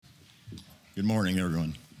Good morning,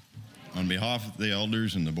 everyone. On behalf of the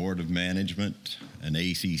elders and the Board of Management and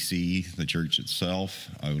ACC, the church itself,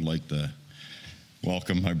 I would like to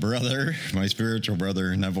welcome my brother, my spiritual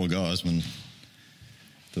brother, Neville Gosman,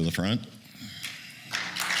 to the front.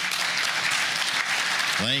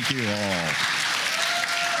 Thank you all.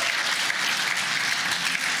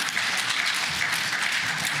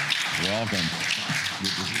 Welcome.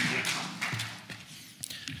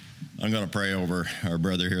 I'm going to pray over our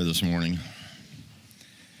brother here this morning.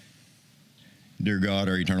 Dear God,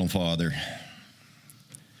 our eternal Father,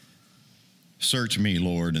 search me,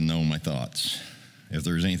 Lord, and know my thoughts. If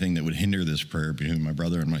there's anything that would hinder this prayer between my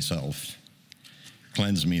brother and myself,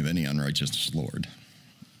 cleanse me of any unrighteousness, Lord.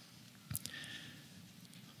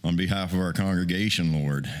 On behalf of our congregation,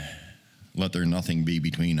 Lord, let there nothing be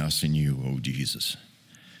between us and you, O Jesus.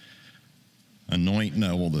 Anoint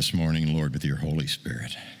Neville this morning, Lord, with your Holy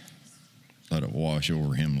Spirit. Let it wash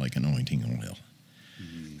over him like anointing oil.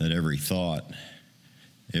 That every thought,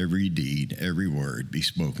 every deed, every word be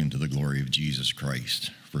spoken to the glory of Jesus Christ.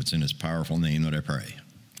 For it's in his powerful name that I pray.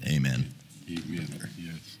 Amen. Amen.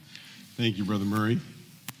 Yes. Thank you, Brother Murray.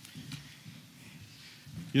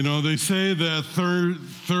 You know, they say that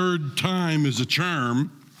third time is a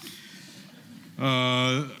charm.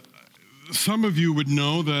 Some of you would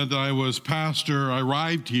know that I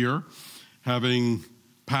arrived here having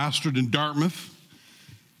pastored in Dartmouth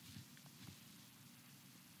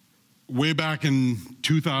way back in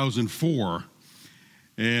 2004,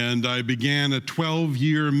 and I began a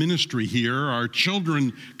 12-year ministry here. Our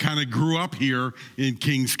children kind of grew up here in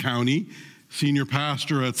Kings County. Senior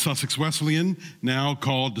pastor at Sussex Wesleyan, now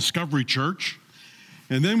called Discovery Church.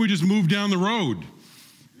 And then we just moved down the road,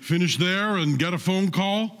 finished there and got a phone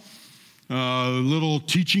call, a little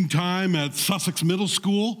teaching time at Sussex Middle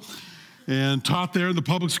School, and taught there in the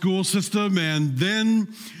public school system, and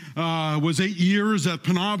then was 8 years at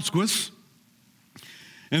Penobscot.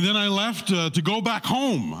 And then I left to go back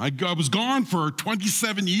home. I was gone for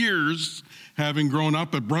 27 years, having grown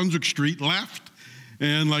up at Brunswick Street, left,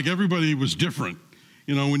 and like everybody was different.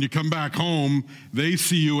 You know, when you come back home, they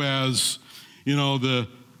see you as, you know, the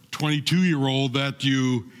 22-year-old that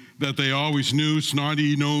they always knew,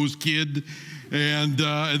 snotty-nosed kid, and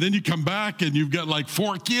then you come back and you've got like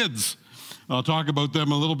 4 kids. I'll talk about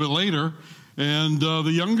them a little bit later, and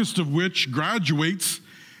the youngest of which graduates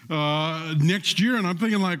next year, and I'm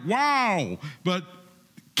thinking like, wow, but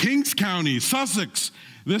Kings County, Sussex,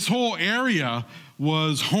 this whole area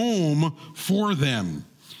was home for them.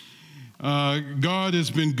 God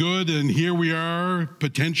has been good, and here we are,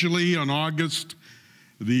 potentially on August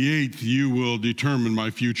the 8th, you will determine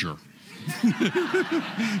my future.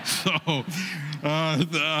 So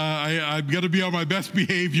I've got to be on my best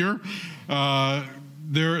behavior.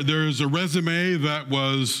 There's a resume that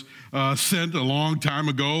was sent a long time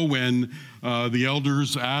ago when the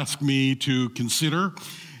elders asked me to consider.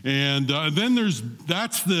 And then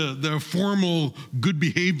that's the formal good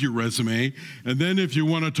behavior resume. And then if you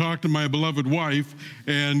want to talk to my beloved wife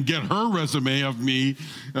and get her resume of me,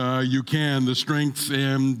 you can, the strengths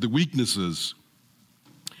and the weaknesses.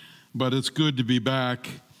 But it's good to be back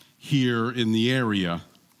here in the area.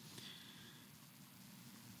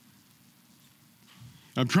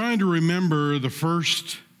 I'm trying to remember the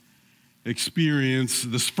first experience,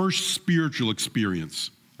 this first spiritual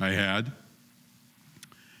experience I had.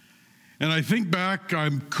 And I think back, I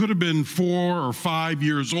could have been 4 or 5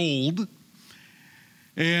 years old.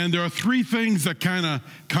 And there are 3 things that kind of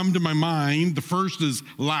come to my mind. The first is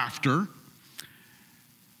laughter.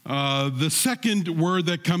 The second word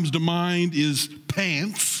that comes to mind is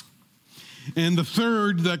pants. And the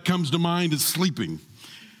third that comes to mind is sleeping.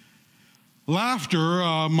 Laughter,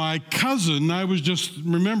 my cousin, I'm just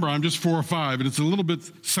 4 or 5, and it's a little bit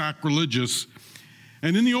sacrilegious.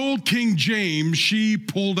 And in the old King James, she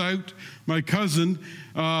pulled out, my cousin,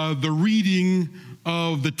 the reading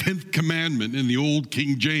of the 10th commandment in the old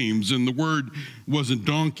King James, and the word wasn't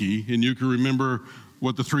donkey, and you can remember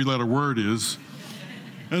what the 3-letter word is.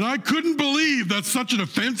 And I couldn't believe that's such an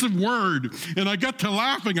offensive word, and I got to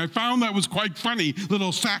laughing. I found that was quite funny,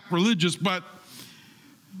 little sacrilegious, but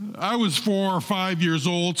I was 4 or 5 years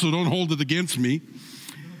old, so don't hold it against me.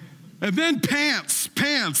 And then pants.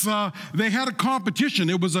 They had a competition.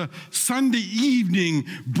 It was a Sunday evening,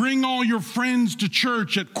 bring all your friends to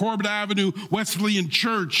church at Corbett Avenue Wesleyan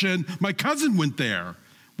Church, and my cousin went there.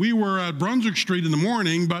 We were at Brunswick Street in the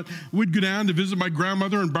morning, but we'd go down to visit my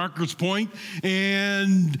grandmother in Barker's Point,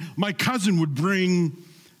 and my cousin would bring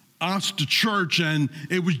us to church, and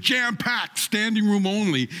it was jam-packed, standing room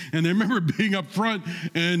only. And I remember being up front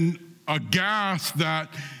and aghast that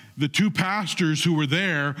the two pastors who were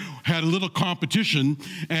there had a little competition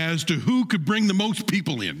as to who could bring the most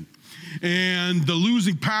people in. And the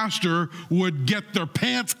losing pastor would get their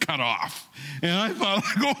pants cut off. And I thought,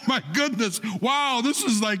 oh my goodness, wow, this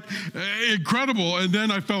is like incredible. And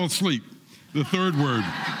then I fell asleep, the third word.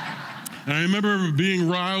 And I remember being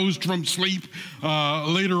roused from sleep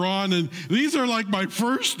later on. And these are like my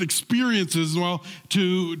first experiences. Well,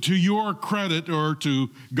 to your credit, or to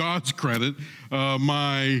God's credit,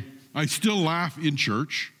 I still laugh in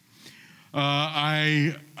church.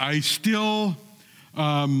 I still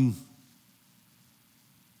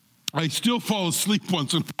fall asleep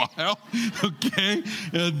once in a while, okay?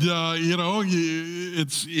 And,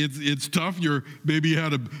 it's tough. Maybe you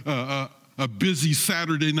had a busy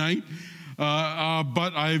Saturday night.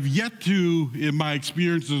 But I've yet to, in my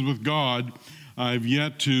experiences with God, I've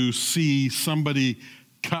yet to see somebody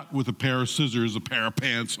cut with a pair of scissors a pair of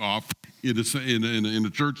pants off in a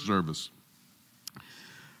church service.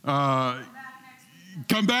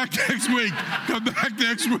 Come back next week. Come back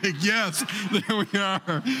next week. Yes, there we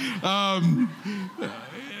are.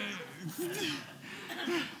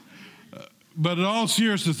 But in all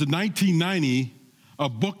seriousness, in 1990, a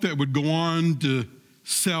book that would go on to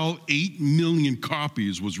sell 8 million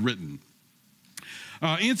copies was written.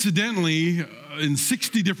 Incidentally, in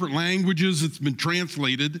 60 different languages, it's been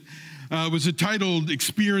translated. It was entitled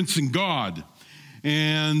Experiencing God.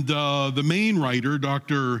 And the main writer,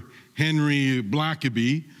 Dr. Henry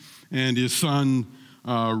Blackaby, and his son,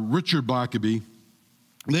 Richard Blackaby,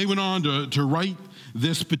 they went on to write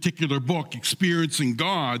this particular book, Experiencing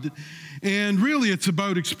God. And really, it's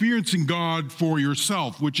about experiencing God for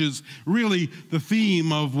yourself, which is really the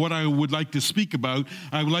theme of what I would like to speak about.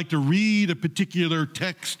 I would like to read a particular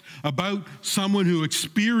text about someone who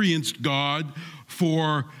experienced God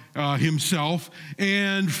for himself,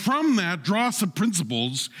 and from that draw some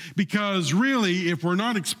principles, because really, if we're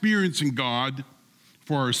not experiencing God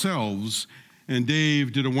for ourselves, and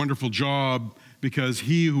Dave did a wonderful job, because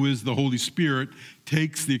he who is the Holy Spirit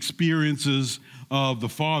takes the experiences of the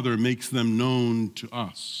Father, makes them known to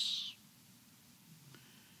us.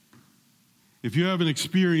 If you haven't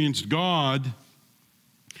experienced God,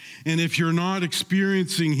 and if you're not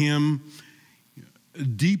experiencing him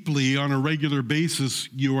deeply on a regular basis,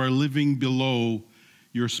 you are living below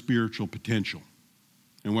your spiritual potential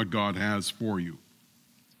and what God has for you.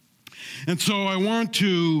 And so I want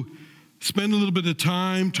to spend a little bit of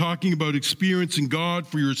time talking about experiencing God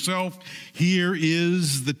for yourself. Here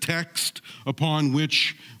is the text upon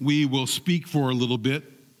which we will speak for a little bit.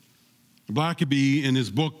 Blackaby, in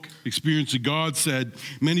his book, Experiencing God, said,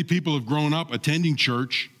 many people have grown up attending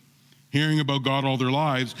church, hearing about God all their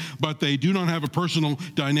lives, but they do not have a personal,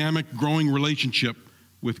 dynamic, growing relationship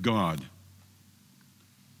with God.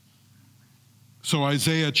 So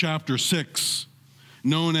Isaiah chapter 6,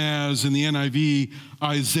 known as, in the NIV,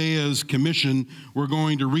 Isaiah's Commission. We're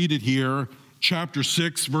going to read it here, chapter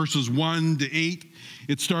 6, verses 1 to 8.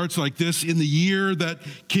 It starts like this: in the year that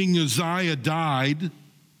King Uzziah died,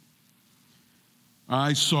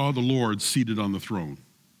 I saw the Lord seated on the throne,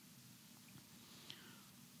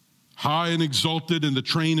 high and exalted, and the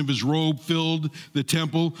train of his robe filled the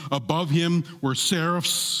temple. Above him were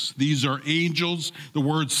seraphs. These are angels. The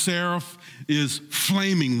word seraph is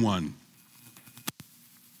flaming one.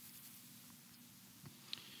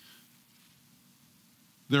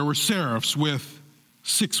 There were seraphs with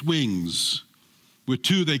 6 wings. With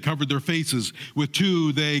 2 they covered their faces. With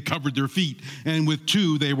 2 they covered their feet. And with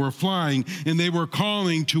 2 they were flying. And they were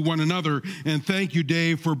calling to one another. And thank you,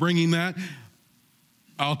 Dave, for bringing that.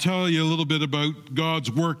 I'll tell you a little bit about God's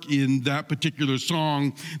work in that particular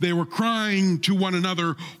song. They were crying to one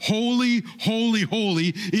another, holy, holy,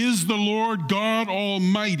 holy is the Lord God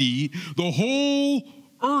Almighty. The whole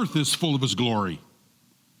earth is full of his glory.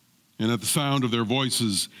 And at the sound of their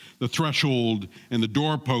voices, the threshold and the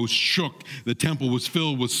doorpost shook. The temple was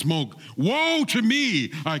filled with smoke. Woe to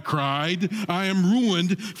me, I cried. I am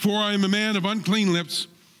ruined, for I am a man of unclean lips.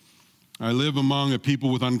 I live among a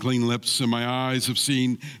people with unclean lips, and my eyes have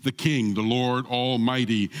seen the King, the Lord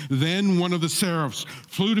Almighty. Then one of the seraphs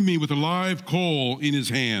flew to me with a live coal in his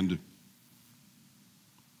hand,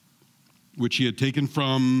 which he had taken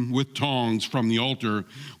with tongs from the altar.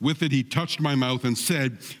 With it he touched my mouth and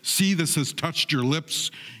said, see, this has touched your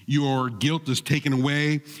lips. Your guilt is taken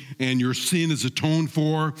away, and your sin is atoned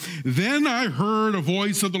for. Then I heard a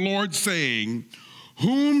voice of the Lord saying,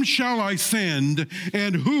 whom shall I send,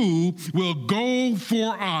 and who will go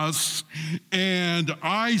for us? And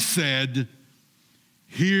I said,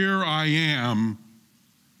 here I am,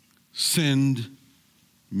 send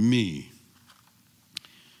me.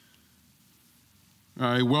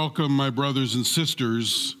 I welcome my brothers and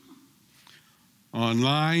sisters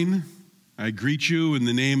online. I greet you in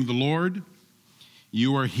the name of the Lord.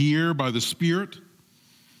 You are here by the Spirit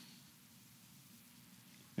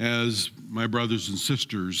as my brothers and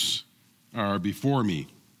sisters are before me.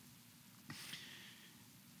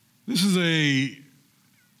 This is a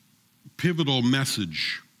pivotal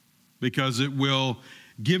message because it will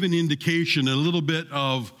give an indication, a little bit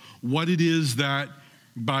of what it is that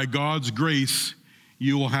by God's grace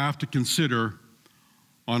you will have to consider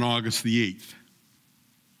on August the 8th.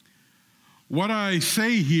 What I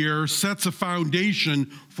say here sets a foundation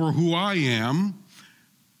for who I am.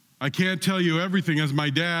 I can't tell you everything. As my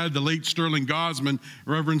dad, the late Sterling Gosman,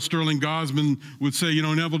 Reverend Sterling Gosman, would say,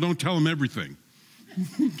 Neville, don't tell him everything.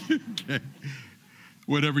 Okay.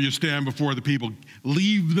 Whatever you stand before the people,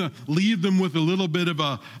 leave them with a little bit of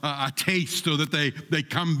a taste so that they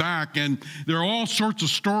come back. And there are all sorts of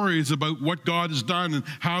stories about what God has done and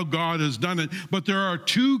how God has done it. But there are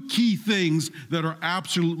two key things that are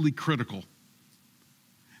absolutely critical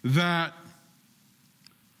that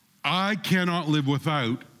I cannot live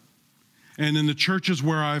without. And in the churches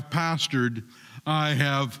where I've pastored, I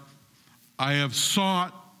have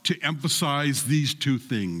sought to emphasize these two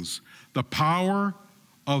things: the power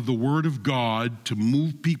of the Word of God to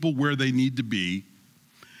move people where they need to be,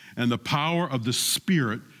 and the power of the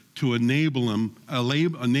Spirit to enable them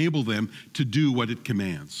to do what it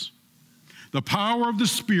commands. The power of the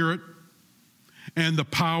Spirit and the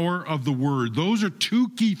power of the Word. Those are two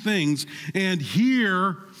key things, and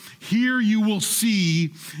here you will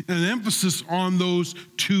see an emphasis on those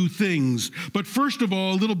two things. But first of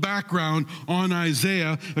all, a little background on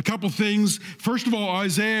Isaiah. A couple things. First of all,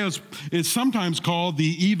 Isaiah is sometimes called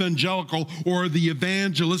the evangelical or the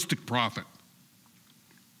evangelistic prophet.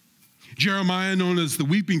 Jeremiah, known as the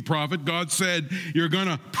weeping prophet, God said, you're going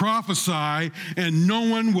to prophesy and no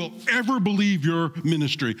one will ever believe your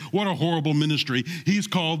ministry. What a horrible ministry. He's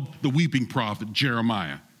called the weeping prophet,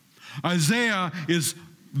 Jeremiah. Isaiah is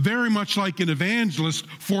very much like an evangelist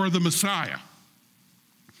for the Messiah.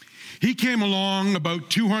 He came along about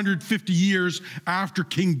 250 years after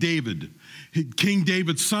King David. King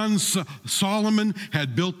David's son Solomon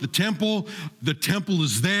had built the temple. The temple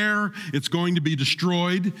is there. It's going to be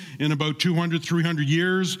destroyed in about 200, 300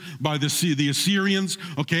 years by the Assyrians,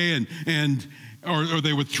 okay? Or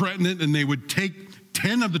they would threaten it, and they would take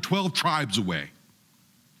 10 of the 12 tribes away.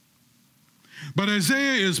 But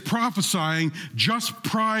Isaiah is prophesying just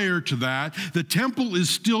prior to that. The temple is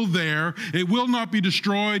still there. It will not be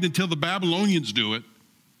destroyed until the Babylonians do it.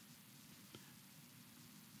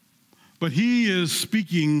 But he is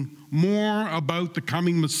speaking more about the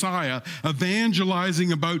coming Messiah,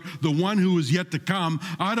 evangelizing about the one who is yet to come.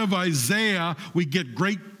 Out of Isaiah, we get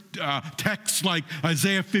great texts like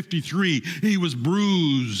Isaiah 53. He was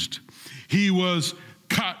bruised. He was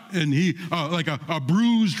cut, and he like a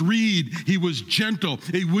bruised reed. He was gentle.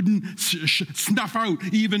 He wouldn't snuff out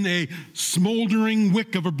even a smoldering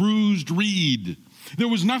wick of a bruised reed. There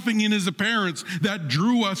was nothing in his appearance that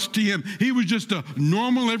drew us to him. He was just a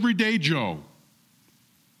normal, everyday Joe.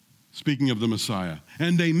 Speaking of the Messiah.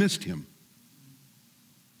 And they missed him.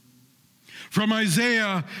 From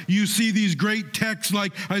Isaiah, you see these great texts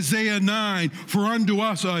like Isaiah 9, for unto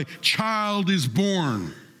us a child is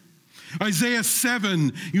born. Isaiah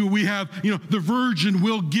 7, we have, the virgin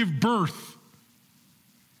will give birth.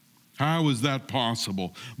 How is that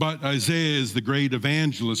possible? But Isaiah is the great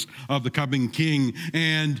evangelist of the coming king,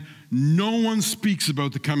 and no one speaks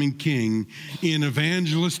about the coming king in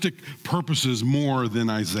evangelistic purposes more than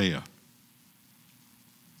Isaiah.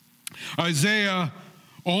 Isaiah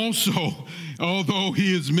also, although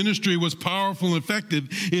his ministry was powerful and effective,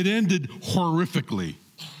 it ended horrifically.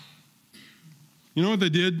 You know what they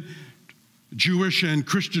did? Jewish and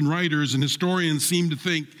Christian writers and historians seem to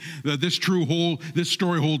think that this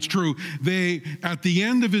story holds true. They, at the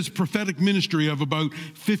end of his prophetic ministry of about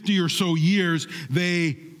 50 or so years,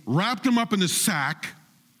 they wrapped him up in a sack,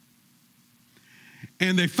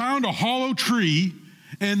 and they found a hollow tree,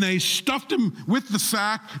 and they stuffed him with the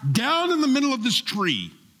sack down in the middle of this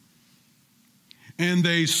tree, and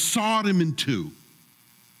they sawed him in two.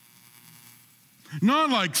 Not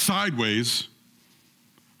like sideways,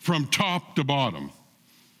 from top to bottom.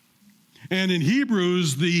 And in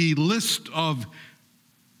Hebrews, the list of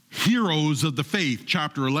heroes of the faith,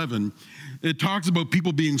 chapter 11, it talks about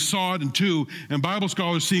people being sawed in two, and Bible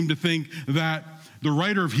scholars seem to think that the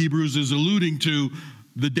writer of Hebrews is alluding to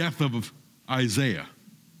the death of Isaiah.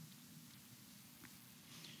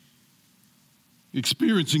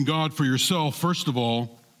 Experiencing God for yourself, first of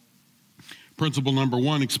all, Principle number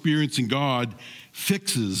one, experiencing God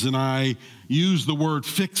fixes. And I use the word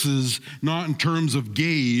fixes not in terms of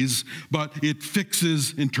gaze, but it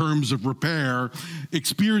fixes in terms of repair.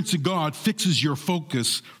 Experiencing God fixes your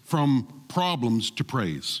focus from problems to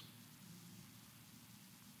praise.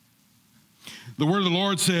 The word of the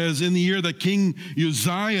Lord says, in the year that King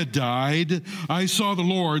Uzziah died, I saw the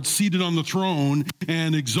Lord seated on the throne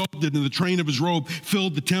and exalted, and the train of his robe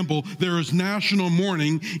filled the temple. There is national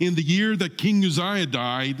mourning in the year that King Uzziah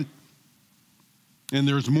died, and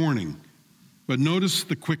there's mourning. But notice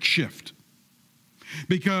the quick shift.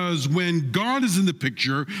 Because when God is in the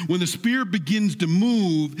picture, when the Spirit begins to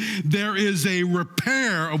move, there is a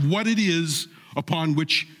repair of what it is upon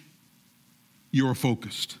which you are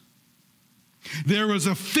focused. There is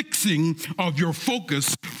a fixing of your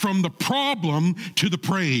focus from the problem to the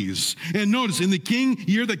praise. And notice, in the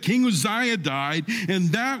year that King Uzziah died, and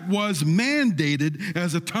that was mandated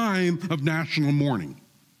as a time of national mourning.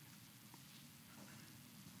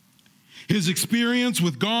 His experience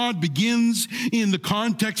with God begins in the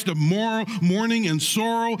context of mourning and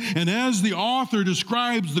sorrow, and as the author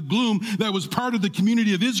describes the gloom that was part of the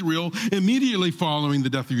community of Israel immediately following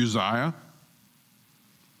the death of Uzziah,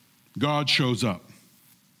 God shows up,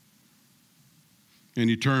 and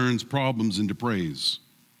he turns problems into praise.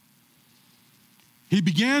 He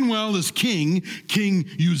began well as king, King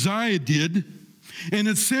Uzziah did, and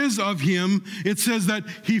it says of him, it says that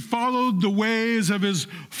he followed the ways of his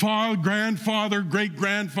grandfather,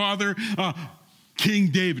 great-grandfather, King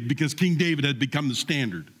David, because King David had become the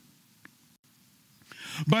standard.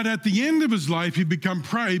 But at the end of his life, he became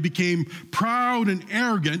proud and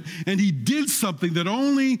arrogant, and he did something that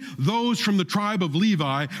only those from the tribe of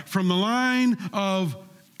Levi, from the line of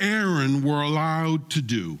Aaron, were allowed to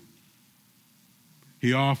do.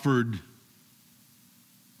 He offered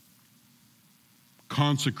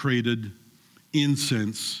consecrated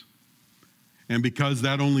incense, and because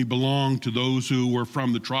that only belonged to those who were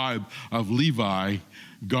from the tribe of Levi,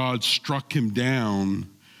 God struck him down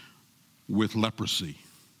with leprosy.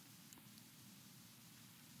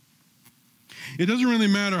 It doesn't really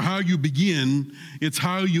matter how you begin, it's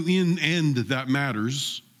how you end that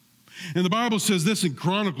matters. And the Bible says this in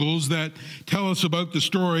Chronicles that tell us about the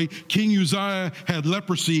story. King Uzziah had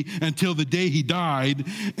leprosy until the day he died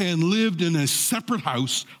and lived in a separate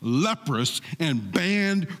house, leprous and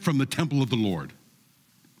banned from the temple of the Lord.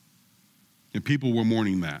 And people were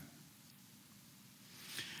mourning that.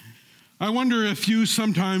 I wonder if you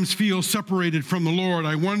sometimes feel separated from the Lord.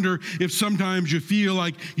 I wonder if sometimes you feel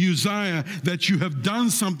like Uzziah, that you have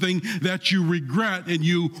done something that you regret, and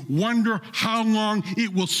you wonder how long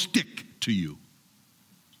it will stick to you.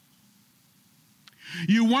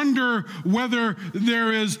 You wonder whether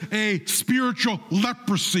there is a spiritual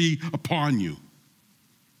leprosy upon you.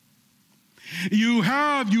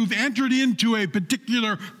 You've entered into a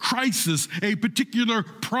particular crisis, a particular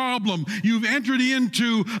problem. You've entered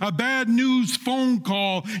into a bad news phone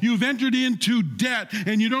call. You've entered into debt,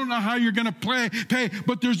 and you don't know how you're going to pay.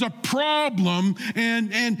 But there's a problem,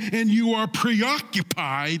 and you are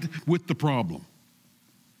preoccupied with the problem.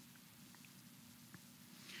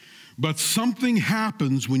 But something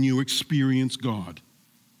happens when you experience God.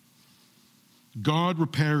 God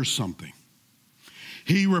repairs something.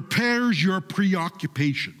 He repairs your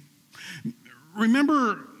preoccupation.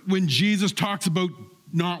 Remember when Jesus talks about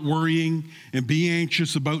not worrying and be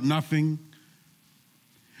anxious about nothing?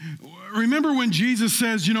 Remember when Jesus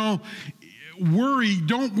says, worry,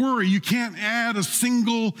 don't worry. You can't add a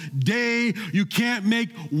single day. You can't make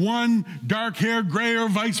one dark hair gray or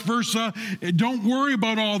vice versa. Don't worry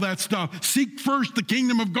about all that stuff. Seek first the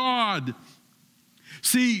kingdom of God.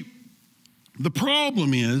 See, the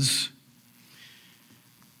problem is,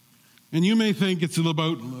 and you may think it's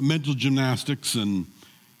about mental gymnastics and,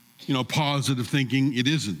 positive thinking. It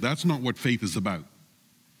isn't. That's not what faith is about.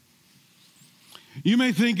 You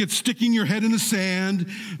may think it's sticking your head in the sand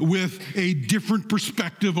with a different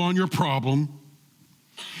perspective on your problem.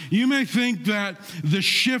 You may think that the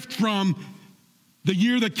shift from the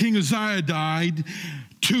year that King Uzziah died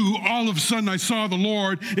to all of a sudden I saw the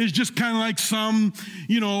Lord is just kind of like some,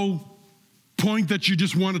 point that you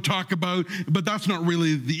just want to talk about, but that's not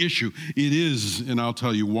really the issue. It is, and I'll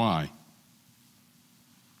tell you why.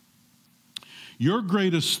 Your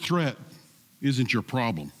greatest threat isn't your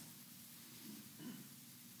problem.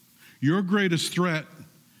 Your greatest threat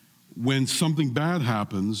when something bad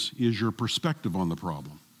happens is your perspective on the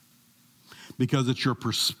problem. Because it's your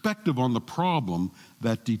perspective on the problem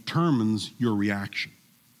that determines your reaction.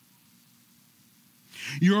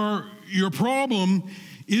 Your problem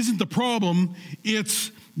isn't the problem,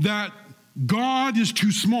 it's that God is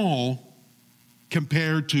too small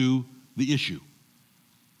compared to the issue.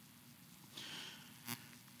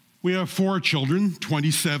 We have 4 children,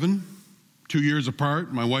 27, 2 years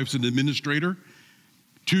apart. My wife's an administrator.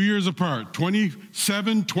 2 years apart,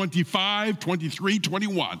 27, 25, 23,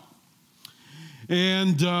 21.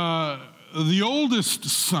 And the oldest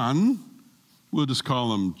son, we'll just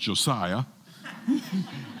call him Josiah.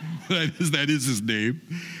 that is his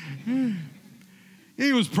name.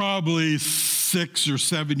 He was probably 6 or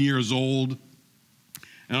 7 years old.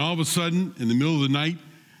 And all of a sudden, in the middle of the night,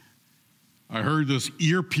 I heard this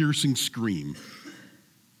ear-piercing scream.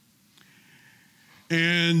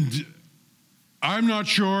 And I'm not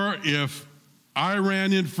sure if I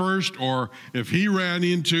ran in first or if he ran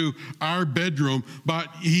into our bedroom, but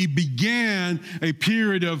he began a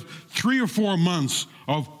period of 3 or 4 months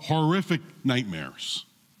of horrific nightmares.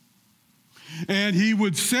 And he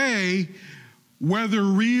would say, whether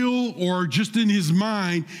real or just in his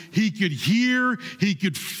mind, he could hear, he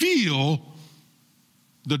could feel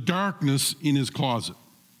the darkness in his closet.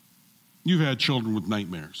 You've had children with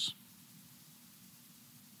nightmares.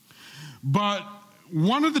 But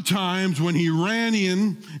one of the times when he ran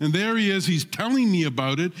in, and there he is, he's telling me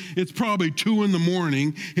about it. It's probably 2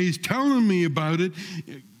 a.m. He's telling me about it,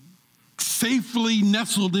 safely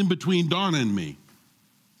nestled in between Donna and me.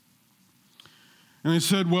 And I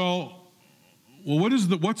said, well,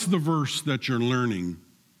 what's the verse that you're learning?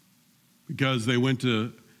 Because they went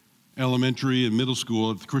to elementary and middle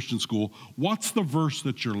school at the Christian school. What's the verse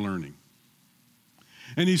that you're learning?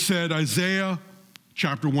 And he said, Isaiah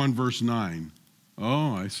chapter 1, verse 9.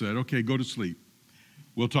 Oh, I said, okay, go to sleep.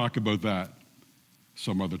 We'll talk about that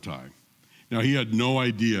some other time. Now, he had no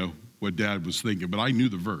idea what Dad was thinking, but I knew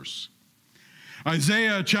the verse.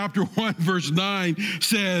 Isaiah chapter 1, verse 9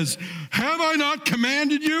 says, have I not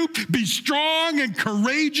commanded you? Be strong and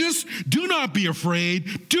courageous. Do not be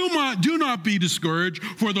afraid. Do not be discouraged,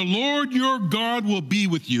 for the Lord your God will be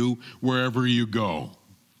with you wherever you go.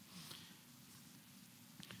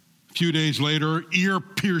 A few days later,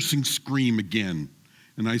 ear-piercing scream again.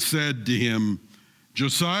 And I said to him,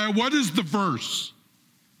 Josiah, what is the verse?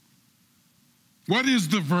 What is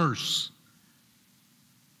the verse?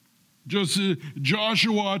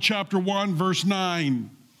 Joshua chapter 1, verse 9.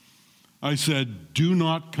 I said, do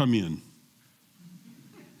not come in.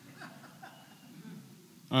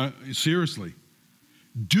 Seriously.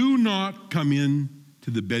 Do not come in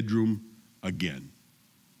to the bedroom again.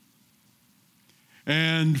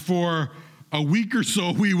 And for a week or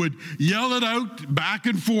so, we would yell it out back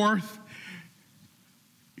and forth.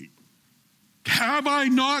 Have I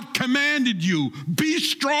not commanded you? Be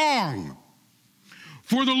strong.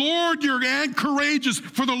 For the Lord and courageous,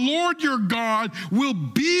 for the Lord your God will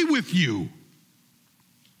be with you.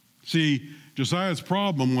 See, Josiah's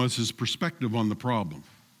problem was his perspective on the problem.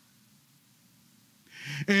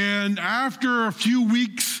 And after a few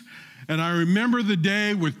weeks, and I remember the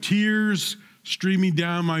day with tears streaming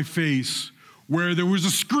down my face, where there was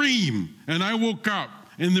a scream, and I woke up,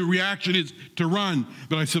 and the reaction is to run.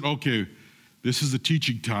 But I said, okay, this is the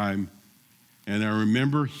teaching time. And I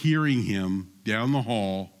remember hearing him down the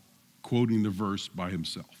hall quoting the verse by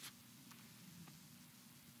himself.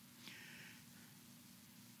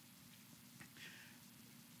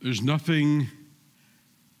 There's nothing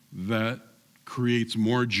that creates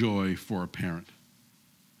more joy for a parent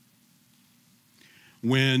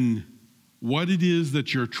when what it is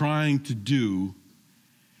that you're trying to do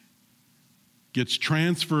gets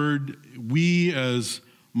transferred. We as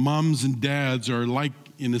moms and dads are like,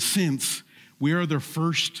 in a sense, we are their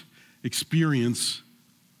first experience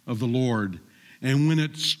of the Lord. And when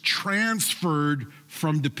it's transferred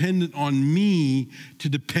from dependent on me to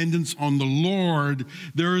dependence on the Lord,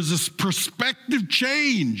 there is this perspective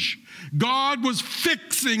change. God was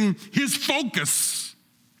fixing his focus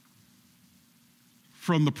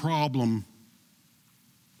from the problem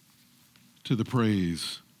to the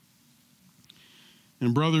praise.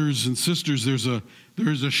 And brothers and sisters, there's a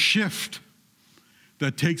shift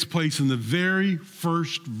that takes place in the very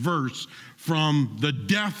first verse, from the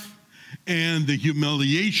death and the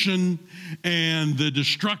humiliation and the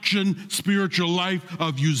destruction, spiritual life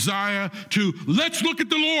of Uzziah, to let's look at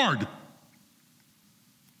the Lord.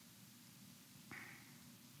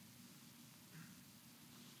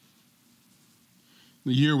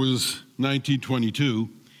 The year was 1922,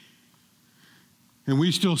 and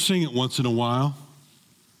we still sing it once in a while.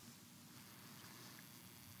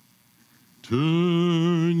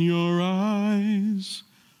 Turn your eyes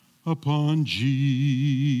upon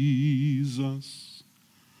Jesus.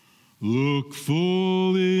 Look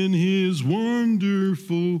full in his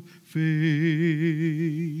wonderful face,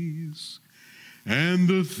 and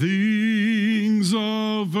the things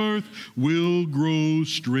earth will grow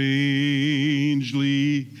strangely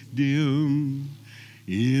dim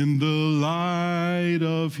in the light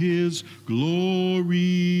of his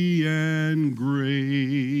glory and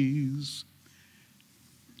grace.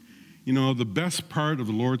 You know, the best part of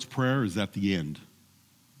the Lord's Prayer is at the end.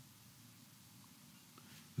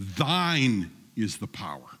 Thine is the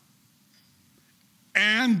power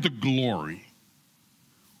and the glory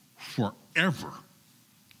forever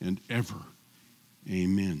and ever.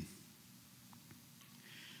 Amen.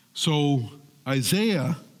 So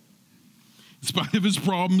Isaiah, in spite of his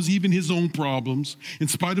problems, even his own problems, in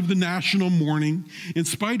spite of the national mourning, in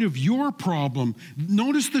spite of your problem,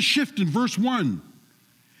 notice the shift in verse 1.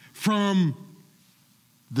 From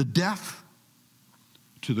the death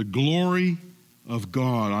to the glory of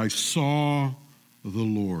God, I saw the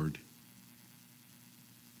Lord.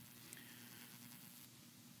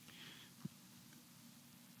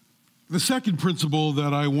 The second principle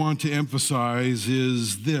that I want to emphasize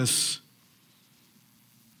is this,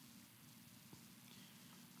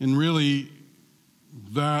 and really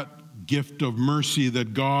that gift of mercy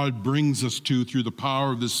that God brings us to through the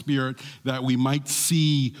power of the Spirit, that we might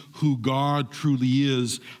see who God truly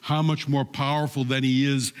is, how much more powerful than he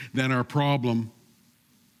is than our problem.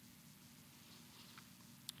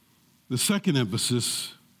 The second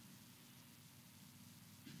emphasis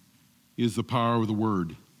is the power of the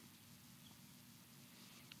Word.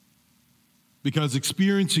 Because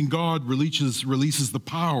experiencing God releases the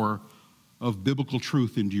power of biblical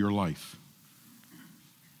truth into your life.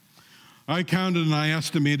 I counted and I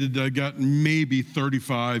estimated I got maybe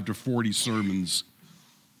 35 to 40 sermons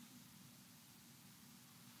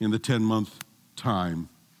in the 10-month time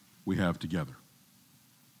we have together.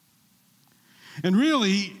 And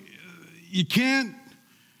really, you can't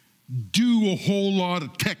do a whole lot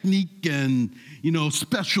of technique and,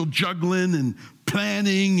 special juggling and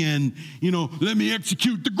planning and, let me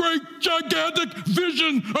execute the great, gigantic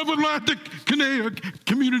vision of Atlantic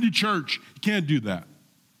Community Church. You can't do that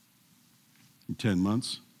in 10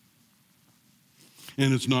 months.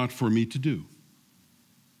 And it's not for me to do.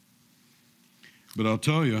 But I'll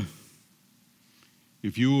tell you,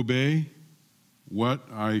 if you obey what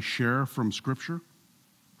I share from Scripture,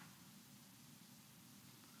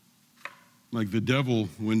 like the devil,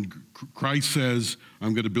 when Christ says,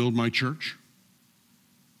 I'm going to build my church,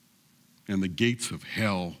 and the gates of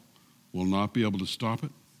hell will not be able to stop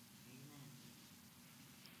it.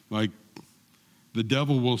 Like the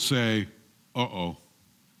devil will say, uh-oh.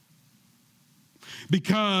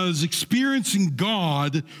 Because experiencing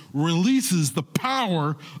God releases the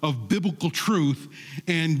power of biblical truth,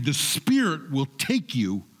 and the Spirit will take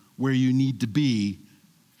you where you need to be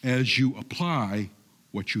as you apply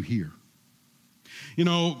what you hear.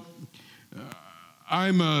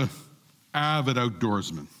 I'm an avid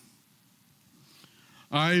outdoorsman.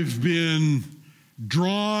 I've been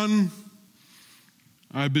drawn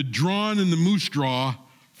in the moose draw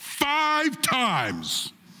 5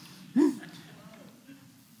 times.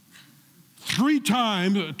 3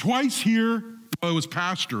 times, twice here while I was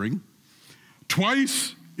pastoring,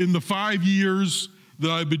 twice in the 5 years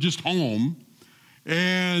that I've been just home,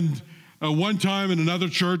 and one time in another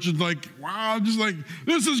church, and wow, I'm just like,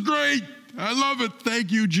 this is great. I love it.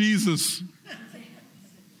 Thank you, Jesus.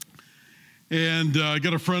 And I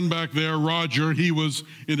got a friend back there, Roger. He was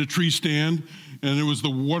in a tree stand, and it was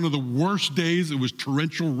one of the worst days. It was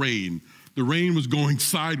torrential rain. The rain was going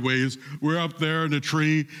sideways. We're up there in a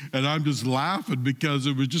tree, and I'm just laughing because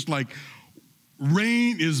it was just like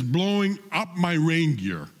rain is blowing up my rain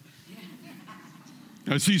gear.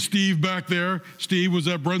 I see Steve back there. Steve was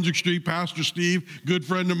at Brunswick Street, Pastor Steve, good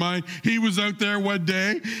friend of mine. He was out there one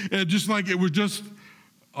day, and it was just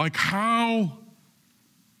like how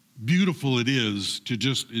beautiful it is to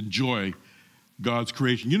just enjoy God's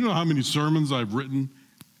creation. You know how many sermons I've written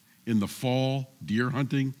in the fall deer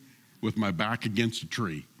hunting with my back against a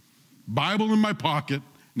tree? Bible in my pocket,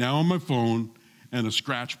 now on my phone, and a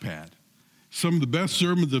scratch pad. Some of the best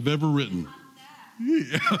sermons I've ever written.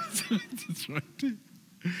 Yeah, that's right.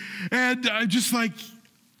 And I just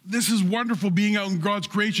this is wonderful being out in God's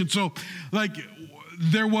creation. So,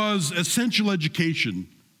 there was Essential Education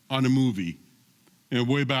on a movie,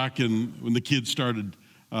 way back when the kids started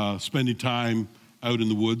spending time out in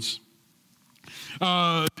the woods.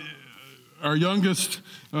 Our youngest,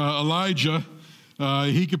 Elijah,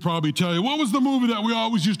 he could probably tell you, what was the movie that we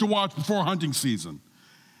always used to watch before hunting season?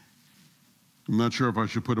 I'm not sure if I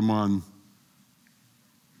should put him on.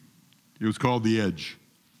 It was called The Edge.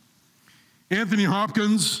 Anthony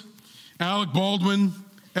Hopkins, Alec Baldwin,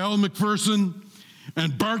 Ellen McPherson,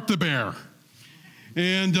 and Bart the Bear.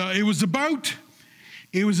 And it was about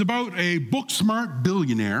It was about a book-smart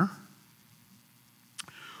billionaire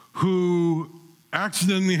who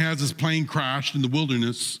accidentally has his plane crashed in the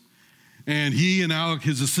wilderness, and he and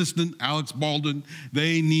his assistant, Alex Baldwin,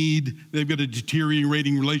 they've got a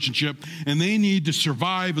deteriorating relationship, and they need to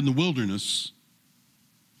survive in the wilderness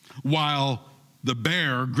while the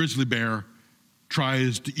grizzly bear,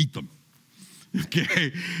 tries to eat them.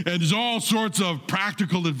 Okay, and there's all sorts of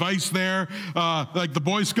practical advice there, like the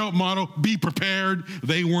Boy Scout motto, be prepared.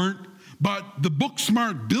 They weren't. But the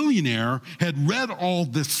book-smart billionaire had read all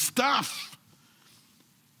this stuff,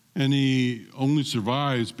 and he only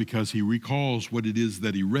survives because he recalls what it is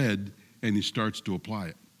that he read, and he starts to apply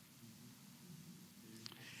it.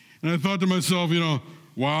 And I thought to myself,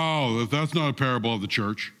 wow, if that's not a parable of the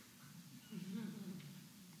church.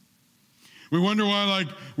 We wonder why,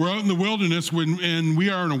 we're out in the wilderness and we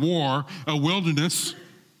are in a wilderness,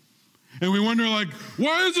 and we wonder,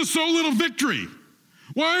 why is there so little victory?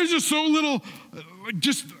 Why is there so little,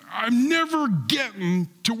 I'm never getting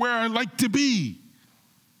to where I like to be?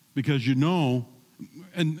 Because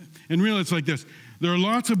and really it's like this. There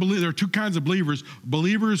are two kinds of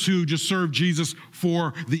believers who just serve Jesus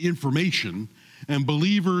for the information, and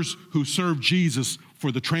believers who serve Jesus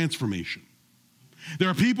for the transformation. There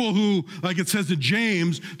are people who, like it says in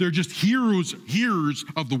James, they're just hearers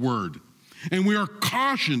of the word. And we are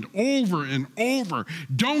cautioned over and over,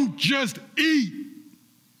 don't just eat.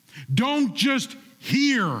 Don't just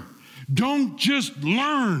hear. Don't just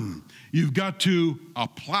learn. You've got to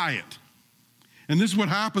apply it. And this is what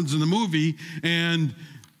happens in the movie, and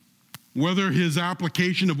whether his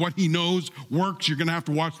application of what he knows works, you're going to have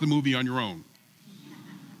to watch the movie on your own.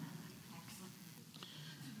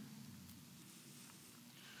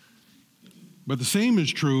 But the same is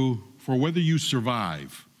true for whether you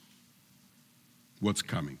survive what's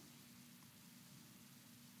coming.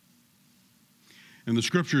 And the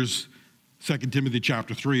scriptures, 2 Timothy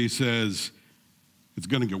chapter 3 says it's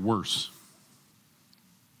going to get worse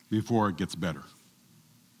before it gets better.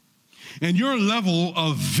 And your level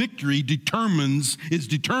of victory is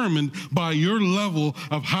determined by your level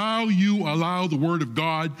of how you allow the Word of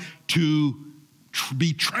God to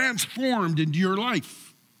be transformed into your life.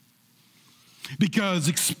 Because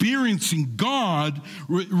experiencing God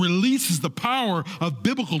releases the power of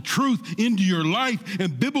biblical truth into your life.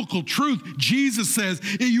 And biblical truth, Jesus says,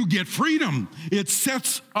 you get freedom. It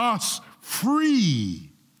sets us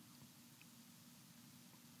free.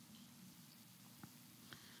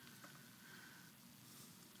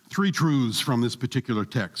 Three truths from this particular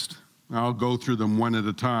text. I'll go through them one at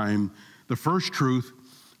a time. The first truth,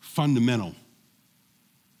 fundamental.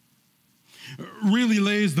 Really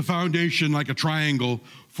lays the foundation like a triangle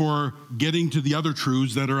for getting to the other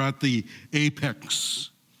truths that are at the apex.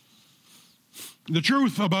 The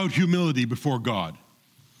truth about humility before God.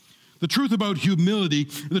 The truth about humility,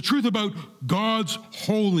 the truth about God's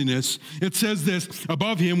holiness. It says this,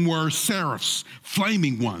 above him were seraphs,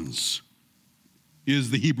 flaming ones,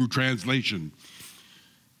 is the Hebrew translation.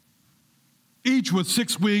 Each with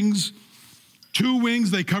 6 wings. 2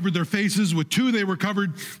 wings, they covered their faces. With 2, they were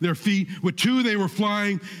covered their feet. With 2, they were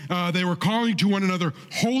flying. They were calling to one another,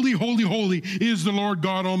 holy, holy, holy is the Lord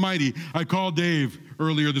God Almighty. I called Dave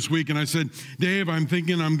earlier this week, and I said, Dave, I'm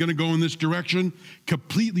thinking I'm going to go in this direction.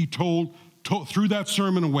 Completely threw that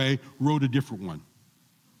sermon away, wrote a different one.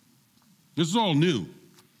 This is all new.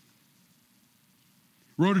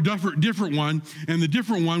 Wrote a different one, and the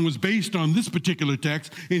different one was based on this particular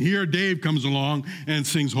text, and here Dave comes along and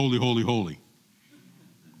sings, holy, holy, holy.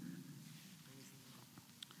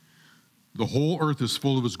 The whole earth is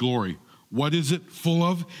full of his glory. What is it full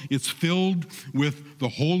of? It's filled with the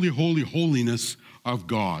holy, holy, holiness of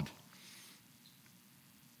God.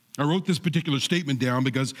 I wrote this particular statement down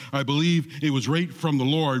because I believe it was right from the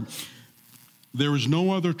Lord. There is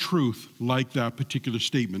no other truth like that particular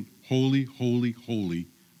statement. Holy, holy, holy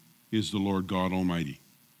is the Lord God Almighty.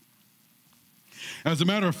 As a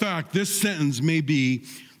matter of fact, this sentence may be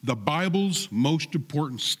the Bible's most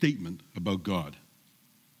important statement about God.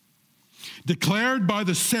 Declared by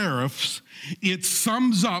the seraphs, it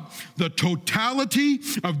sums up the totality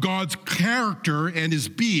of God's character and his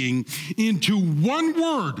being into one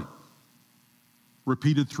word,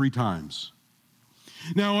 repeated 3 times.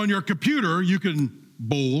 Now, on your computer, you can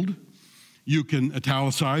bold, you can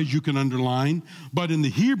italicize, you can underline, but in the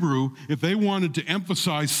Hebrew, if they wanted to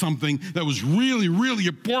emphasize something that was really, really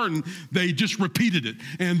important, they just repeated it.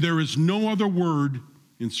 And there is no other word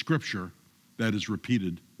in Scripture that is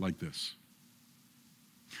repeated like this.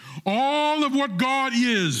 All of what God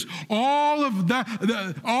is, all of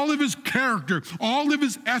that, all of his character, all of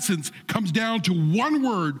his essence comes down to one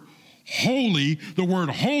word, holy. The word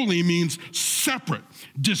holy means separate,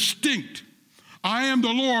 distinct. I am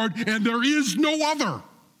the Lord, and there is no other.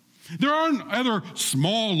 There aren't other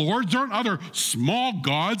small lords. There aren't other small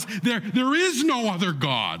gods. There is no other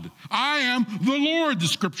God. I am the Lord, the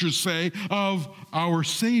scriptures say, of our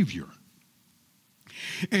Savior.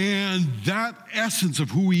 And that essence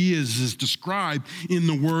of who he is described in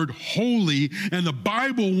the word holy. And the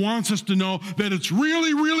Bible wants us to know that it's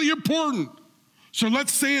really, really important. So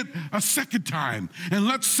let's say it a second time, and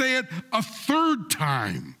let's say it a third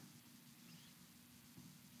time.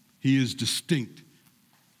 He is distinct.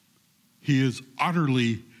 He is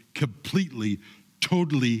utterly, completely,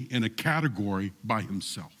 totally in a category by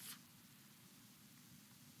himself.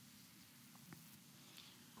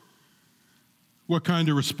 What kind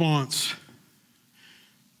of response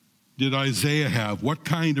did Isaiah have? What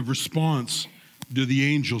kind of response do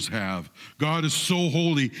the angels have? God is so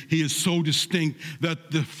holy, he is so distinct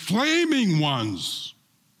that the flaming ones,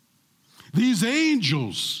 these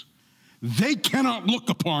angels, they cannot look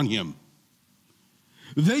upon him.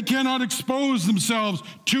 They cannot expose themselves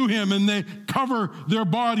to him, and they cover their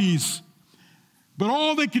bodies. But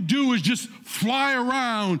all they could do is just fly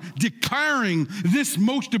around declaring this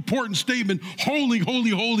most important statement: holy,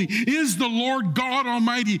 holy, holy is the Lord God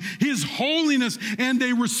Almighty, his holiness. And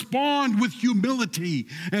they respond with humility.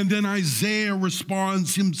 And then Isaiah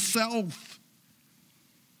responds himself.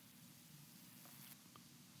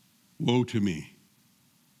 Woe to me,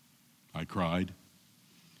 I cried.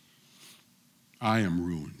 I am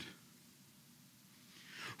ruined.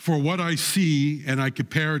 For what I see, and I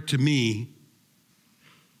compare it to me,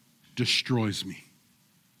 destroys me.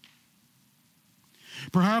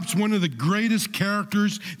 Perhaps one of the greatest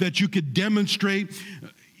characters that you could demonstrate,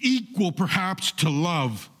 equal perhaps to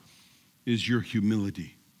love, is your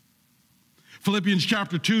humility. Philippians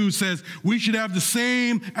chapter 2 says we should have the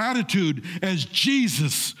same attitude as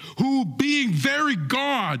Jesus, who, being very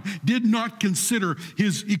God, did not consider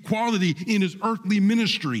his equality in his earthly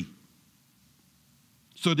ministry,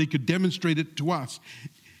 so they could demonstrate it to us.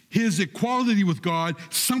 His equality with God,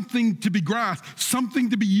 something to be grasped,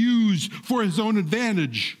 something to be used for his own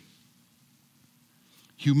advantage.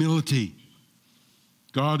 Humility.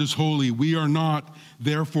 God is holy. We are not.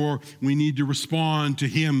 Therefore, we need to respond to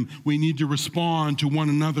him. We need to respond to one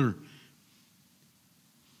another.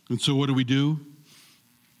 And so what do?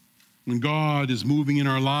 When God is moving in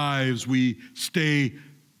our lives, we stay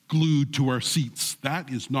glued to our seats.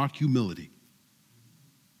 That is not humility.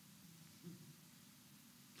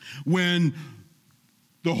 When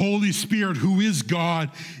the Holy Spirit, who is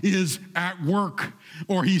God, is at work,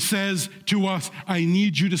 or he says to us, I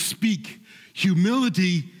need you to speak.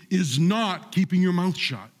 Humility is not keeping your mouth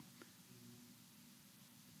shut.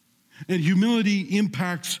 And humility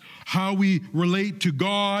impacts how we relate to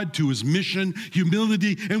God, to his mission.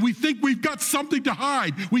 Humility, and we think we've got something to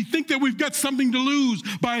hide. We think that we've got something to lose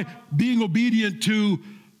by being obedient to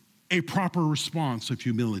a proper response of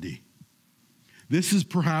humility. This is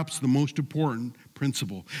perhaps the most important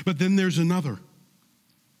principle. But then there's another.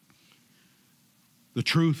 The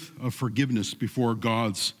truth of forgiveness before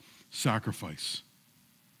God's sacrifice.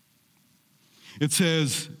 It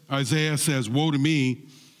says, Isaiah says, woe to me,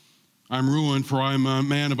 I'm ruined, for I'm a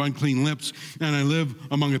man of unclean lips, and I live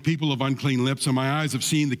among a people of unclean lips, and my eyes have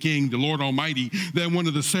seen the King, the Lord Almighty. Then one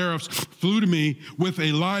of the seraphs flew to me with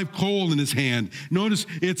a live coal in his hand. Notice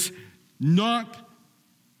it's not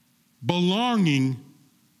belonging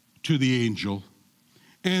to the angel,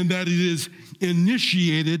 and that it is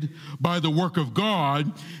initiated by the work of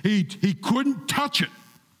God. He couldn't touch it.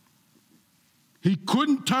 He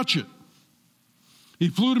couldn't touch it. He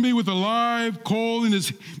flew to me with a live coal in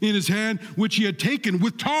his hand, which he had taken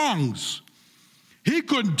with tongs. He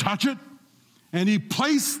couldn't touch it. And he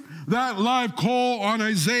placed that live coal on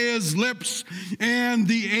Isaiah's lips, and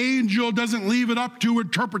the angel doesn't leave it up to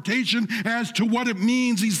interpretation as to what it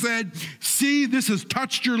means. He said, see, this has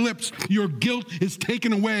touched your lips. Your guilt is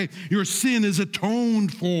taken away. Your sin is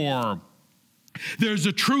atoned for. There's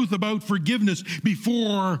a truth about forgiveness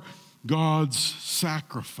before God's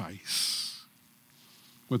sacrifice.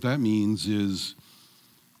 What that means is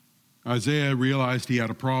Isaiah realized he had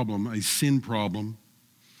a problem, a sin problem,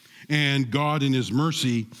 and God in his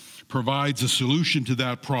mercy provides a solution to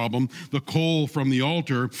that problem. The coal from the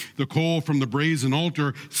altar, the coal from the brazen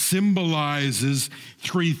altar, symbolizes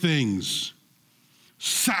three things: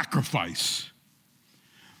 sacrifice,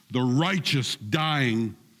 the righteous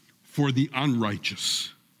dying for the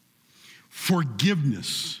unrighteous,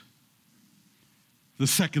 forgiveness, the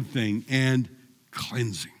second thing, and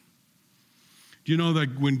cleansing. Do you know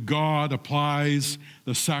that when God applies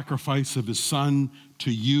the sacrifice of his Son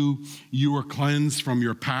to you, you are cleansed from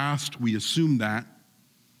your past? We assume that.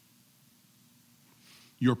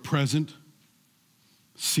 Your present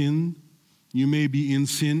sin, you may be in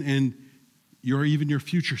sin, and even your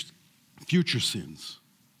future sins.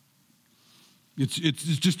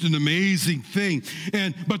 It's just an amazing thing.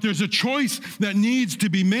 But there's a choice that needs to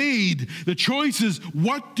be made. The choice is,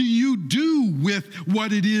 what do you do with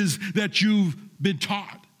what it is that you've been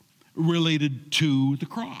taught related to the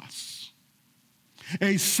cross?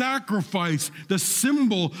 A sacrifice, the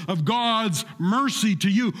symbol of God's mercy to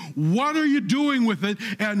you. What are you doing with it,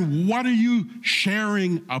 and what are you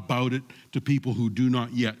sharing about it to people who do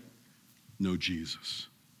not yet know Jesus?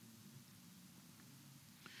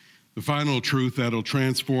 The final truth that will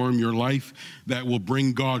transform your life, that will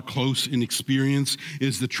bring God close in experience,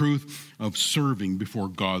 is the truth of serving before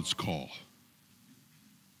God's call.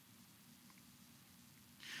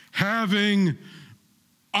 Having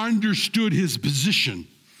understood his position,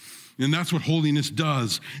 and that's what holiness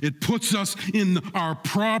does. It puts us in our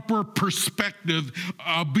proper perspective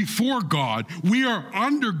before God. We are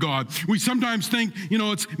under God. We sometimes think,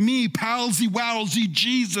 it's me, palsy, wowsy,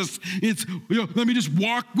 Jesus. It's, let me just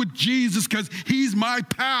walk with Jesus because he's my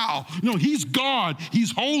pal. No, he's God.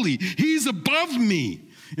 He's holy. He's above me.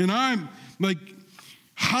 And I'm like,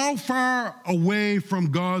 how far away from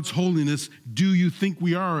God's holiness do you think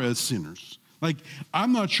we are as sinners? Like,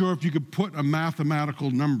 I'm not sure if you could put a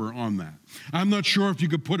mathematical number on that. I'm not sure if you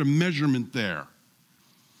could put a measurement there.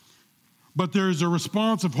 But there's a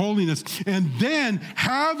response of holiness. And then,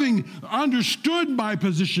 having understood my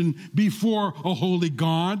position before a holy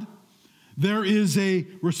God, there is a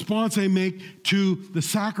response I make to the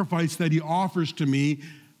sacrifice that he offers to me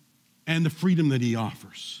and the freedom that he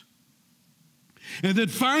offers. And then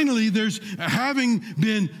finally, there's having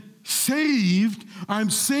been saved,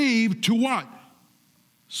 I'm saved to what?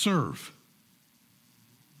 Serve.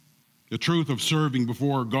 The truth of serving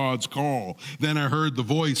before God's call. Then I heard the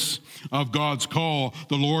voice of God's call,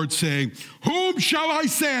 the Lord saying, "Whom shall I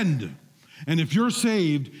send?" And if you're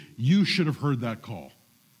saved, you should have heard that call.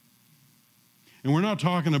 And we're not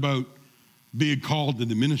talking about being called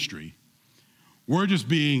into ministry. We're just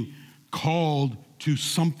being called to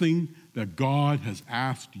something that God has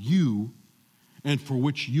asked you and for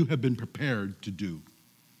which you have been prepared to do.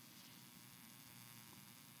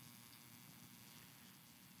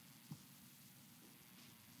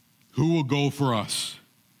 Who will go for us?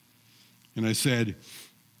 And I said,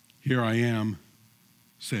 "Here I am,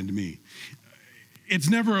 send me." It's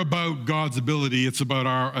never about God's ability, it's about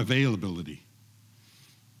our availability.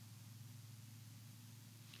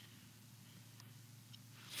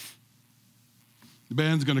 The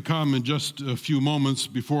band's going to come in just a few moments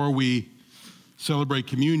before we celebrate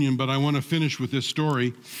communion, but I want to finish with this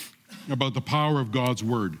story about the power of God's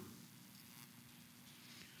word.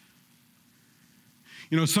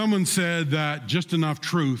 Someone said that just enough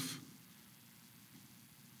truth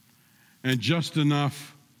and just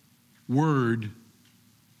enough word,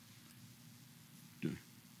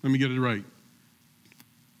 let me get it right.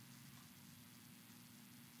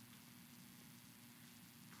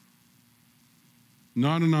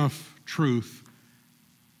 Not enough truth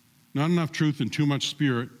and too much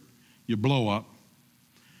spirit, you blow up.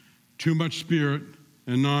 Too much spirit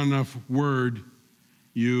and not enough word,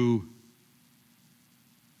 you...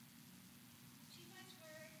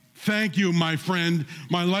 Thank you, my friend,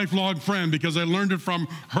 my lifelong friend, because I learned it from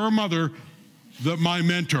her mother, my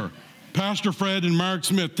mentor, Pastor Fred and Mark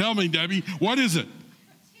Smith. Tell me, Debbie, what is it?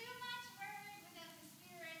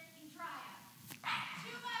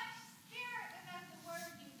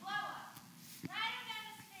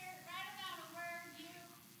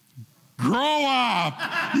 Grow up.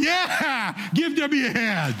 Yeah. Give Debbie a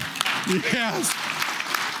hand. Yes.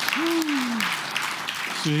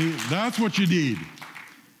 See, that's what you need.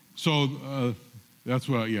 So that's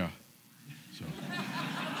what, yeah. So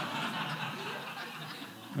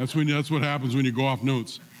that's what happens when you go off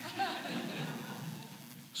notes.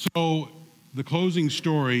 So the closing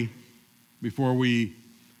story before we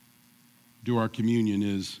do our communion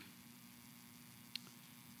is,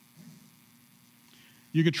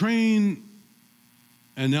 you could train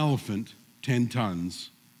an elephant, 10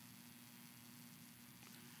 tons,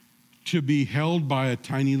 to be held by a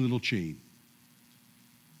tiny little chain.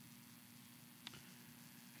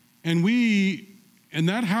 And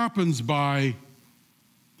that happens by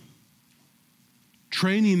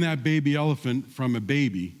training that baby elephant from a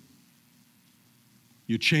baby.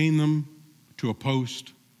 You chain them to a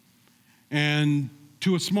post and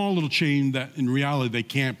to a small little chain that in reality they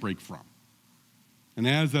can't break from. And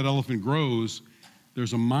as that elephant grows,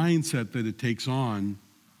 there's a mindset that it takes on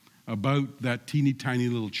about that teeny tiny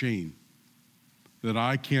little chain, that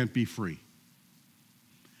I can't be free.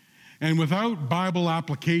 And without Bible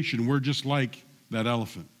application, we're just like that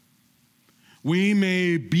elephant. We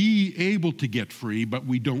may be able to get free, but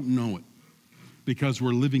we don't know it because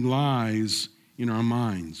we're living lies in our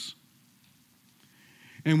minds.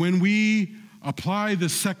 And when we apply the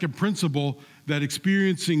second principle, that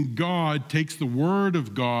experiencing God takes the Word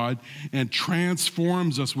of God and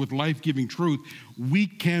transforms us with life-giving truth, we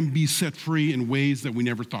can be set free in ways that we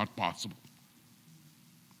never thought possible.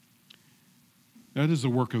 That is the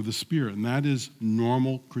work of the Spirit, and that is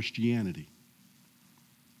normal Christianity.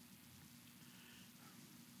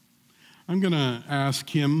 I'm going to ask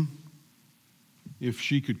Kim if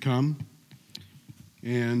she could come,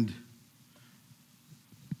 and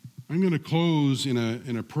I'm going to close in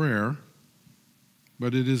a prayer,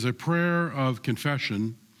 but it is a prayer of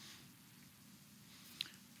confession,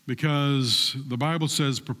 because the Bible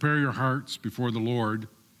says, prepare your hearts before the Lord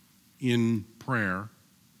in prayer.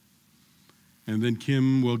 And then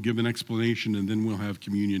Kim will give an explanation, and then we'll have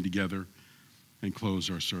communion together and close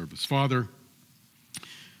our service. Father,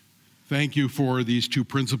 thank you for these two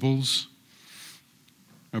principles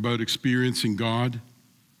about experiencing God.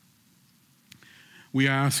 We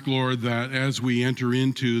ask, Lord, that as we enter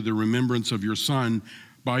into the remembrance of your Son,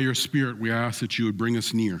 by your Spirit, we ask that you would bring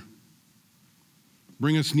us near.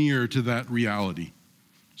 Bring us near to that reality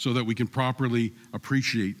so that we can properly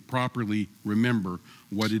appreciate, properly remember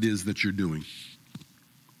what it is that you're doing.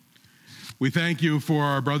 We thank you for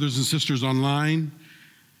our brothers and sisters online.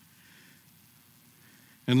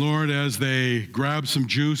 And Lord, as they grab some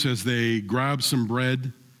juice, as they grab some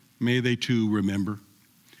bread, may they too remember.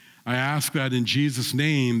 I ask that in Jesus'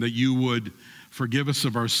 name that you would forgive us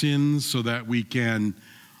of our sins so that we can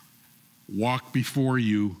walk before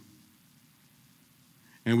you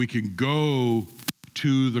and we can go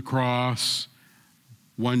to the cross,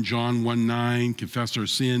 1 John 1:9, confess our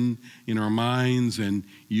sin in our minds, and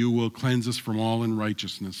you will cleanse us from all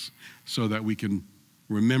unrighteousness so that we can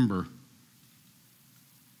remember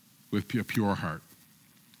with a pure heart.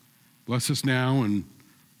 Bless us now and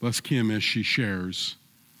bless Kim as she shares.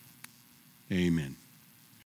 Amen.